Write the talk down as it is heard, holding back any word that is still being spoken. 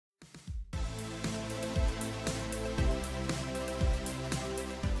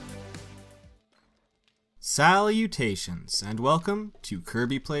Salutations, and welcome to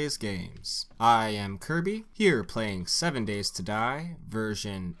Kirby Plays Games. I am Kirby, here playing 7 Days to Die,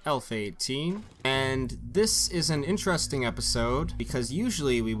 version Alpha 18, and this is an interesting episode because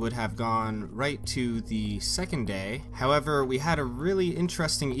usually we would have gone right to the second day. However, we had a really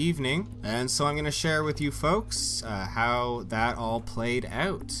interesting evening, and so I'm going to share with you folks how that all played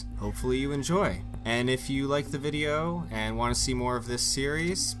out. Hopefully you enjoy. And if you like the video and want to see more of this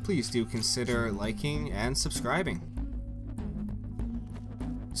series, please do consider liking and subscribing.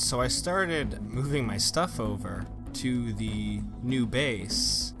 So I started moving my stuff over to the new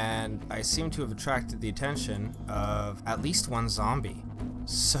base, and I seem to have attracted the attention of at least one zombie.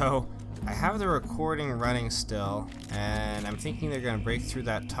 So I have the recording running still, and I'm thinking they're going to break through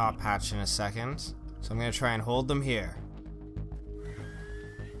that top hatch in a second. So I'm going to try and hold them here.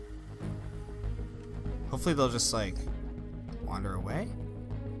 Hopefully they'll just, like, wander away?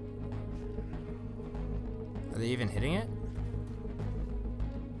 Are they even hitting it?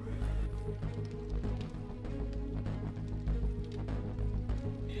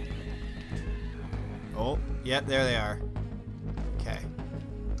 Oh, yep, there they are. Okay.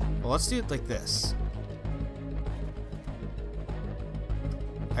 Well, let's do it like this.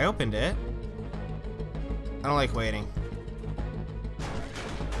 I opened it. I don't like waiting.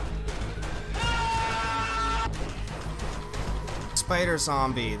 Spider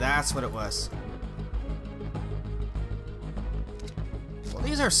zombie, that's what it was. Well,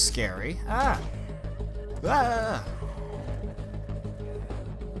 these are scary. Ah!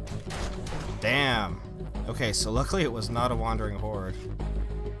 Damn. Okay, so luckily it was not a wandering horde.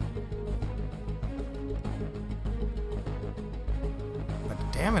 But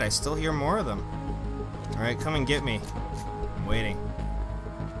damn it, I still hear more of them. Alright, come and get me. I'm waiting.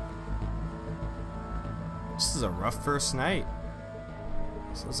 This is a rough first night.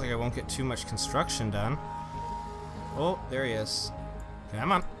 Sounds like I won't get too much construction done. Oh, there he is.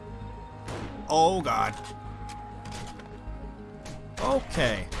 Come on. Oh, God.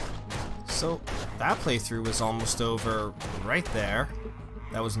 Okay. So, that playthrough was almost over right there.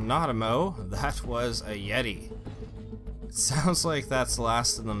 That was not a Mo. That was a Yeti. It sounds like that's the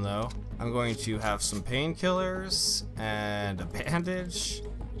last of them, though. I'm going to have some painkillers and a bandage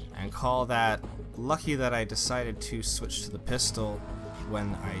and call that lucky that I decided to switch to the pistol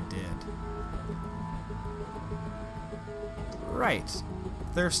when I did. Right.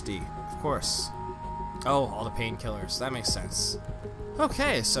 Thirsty, of course. Oh, all the painkillers. That makes sense.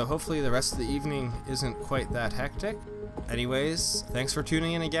 Okay, so hopefully the rest of the evening isn't quite that hectic. Anyways, thanks for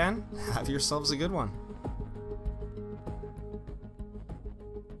tuning in again. Have yourselves a good one.